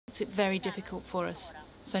makes it very difficult for us.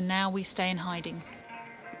 So now we stay in hiding.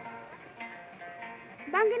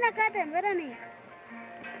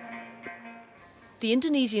 The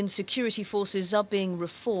Indonesian security forces are being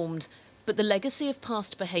reformed, but the legacy of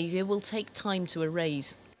past behaviour will take time to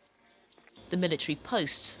erase. The military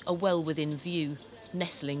posts are well within view,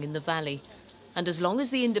 nestling in the valley. And as long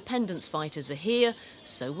as the independence fighters are here,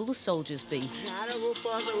 so will the soldiers be.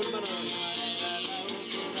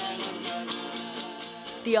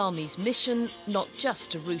 The army's mission, not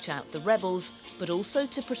just to root out the rebels, but also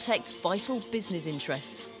to protect vital business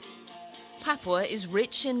interests. Papua is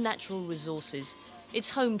rich in natural resources.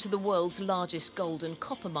 It's home to the world's largest gold and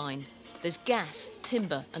copper mine. There's gas,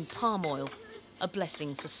 timber and palm oil. A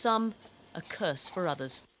blessing for some, a curse for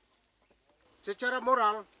others.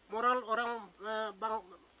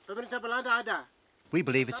 We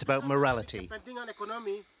believe it's about morality.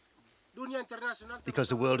 Because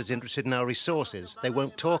the world is interested in our resources, they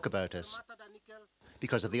won't talk about us.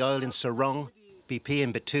 Because of the oil in Sarong, BP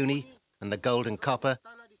in Batuni and the gold and copper,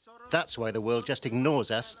 that's why the world just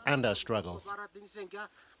ignores us and our struggle.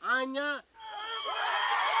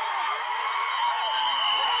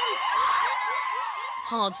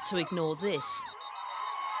 Hard to ignore this.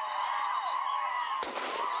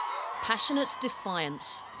 Passionate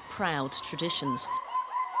defiance, proud traditions.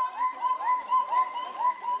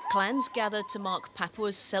 Clans gather to mark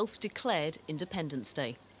Papua's self-declared Independence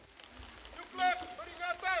Day.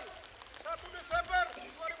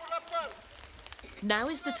 Now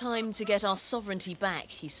is the time to get our sovereignty back,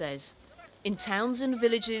 he says. In towns and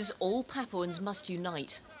villages, all Papuans must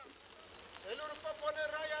unite.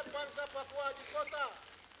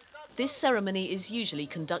 This ceremony is usually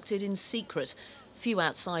conducted in secret. Few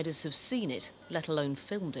outsiders have seen it, let alone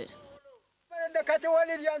filmed it.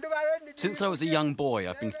 Since I was a young boy,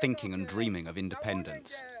 I've been thinking and dreaming of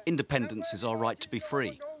independence. Independence is our right to be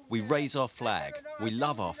free. We raise our flag. We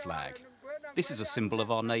love our flag. This is a symbol of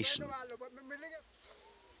our nation.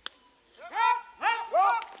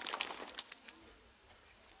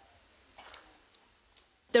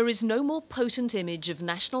 There is no more potent image of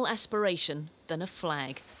national aspiration than a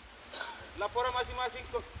flag.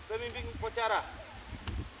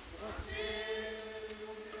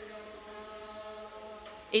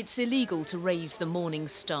 It's illegal to raise the morning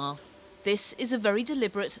star. This is a very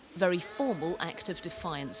deliberate, very formal act of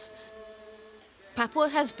defiance. Papua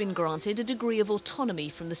has been granted a degree of autonomy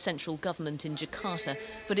from the central government in Jakarta,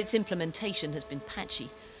 but its implementation has been patchy.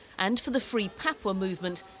 And for the Free Papua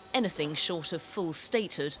movement, anything short of full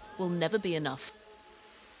statehood will never be enough.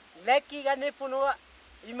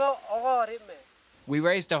 We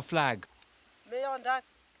raised our flag.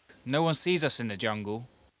 No one sees us in the jungle.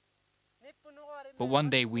 But one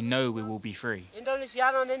day we know we will be free.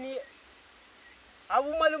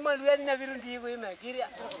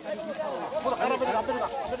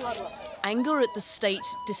 Anger at the state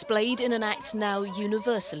displayed in an act now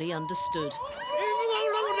universally understood.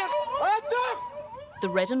 The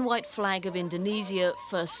red and white flag of Indonesia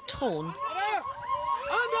first torn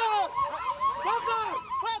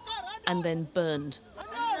and then burned.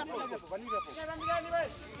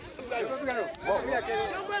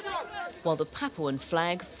 While the Papuan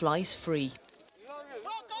flag flies free.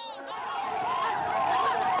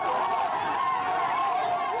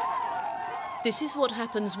 This is what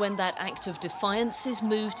happens when that act of defiance is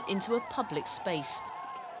moved into a public space.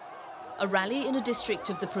 A rally in a district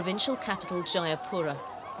of the provincial capital Jayapura,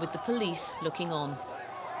 with the police looking on.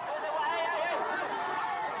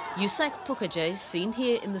 Yusak Pukajay, seen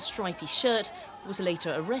here in the stripy shirt, was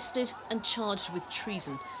later arrested and charged with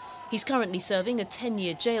treason. He's currently serving a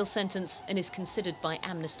 10-year jail sentence and is considered by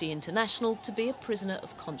Amnesty International to be a prisoner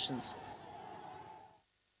of conscience.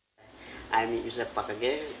 I'm Yusak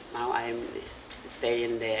Pukajay. Now I'm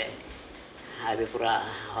staying in the Jayapura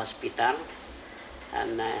hospital,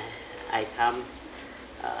 and I come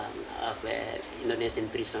of Indonesian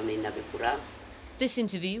prison in Jayapura. This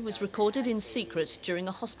interview was recorded in secret during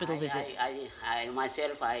a hospital visit. I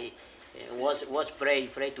myself was pray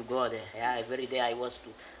to God. Every day I was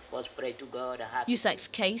pray to God. Yusak's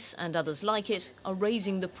case and others like it are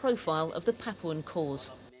raising the profile of the Papuan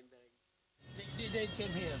cause. They came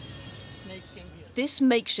here. This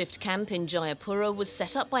makeshift camp in Jayapura was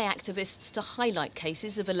set up by activists to highlight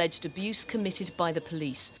cases of alleged abuse committed by the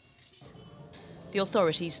police. The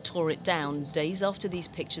authorities tore it down days after these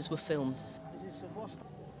pictures were filmed.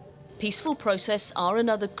 Peaceful protests are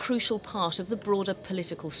another crucial part of the broader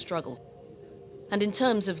political struggle. And in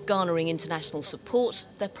terms of garnering international support,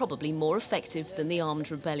 they're probably more effective than the armed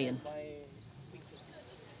rebellion.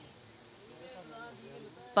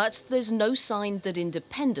 But there's no sign that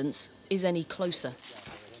independence is any closer.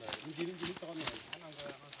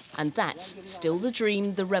 And that's still the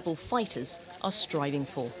dream the rebel fighters are striving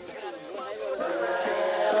for.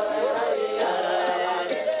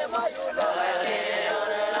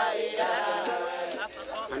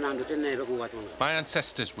 My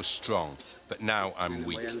ancestors were strong, but now I'm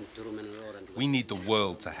weak. We need the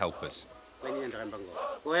world to help us.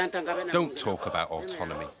 Don't talk about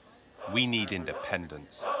autonomy. We need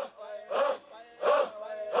independence.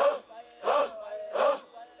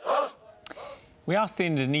 We asked the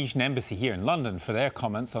Indonesian embassy here in London for their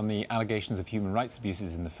comments on the allegations of human rights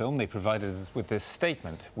abuses in the film. They provided us with this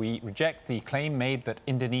statement. We reject the claim made that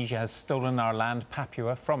Indonesia has stolen our land,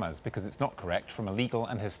 Papua, from us, because it's not correct from a legal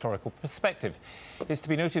and historical perspective. It's to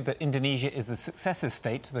be noted that Indonesia is the successor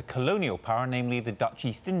state to the colonial power, namely the Dutch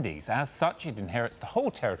East Indies. As such, it inherits the whole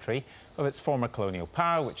territory of its former colonial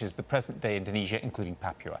power, which is the present-day Indonesia, including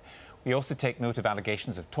Papua. We also take note of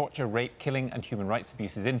allegations of torture, rape, killing and human rights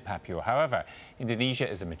abuses in Papua. However, Indonesia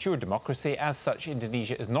is a mature democracy. As such,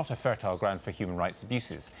 Indonesia is not a fertile ground for human rights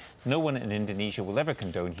abuses. No one in Indonesia will ever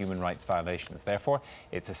condone human rights violations. Therefore,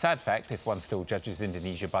 it's a sad fact if one still judges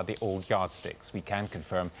Indonesia by the old yardsticks. We can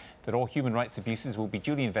confirm that all human rights abuses will be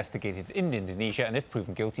duly investigated in Indonesia, and if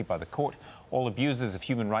proven guilty by the court, all abusers of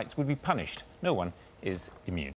human rights would be punished. No one is immune.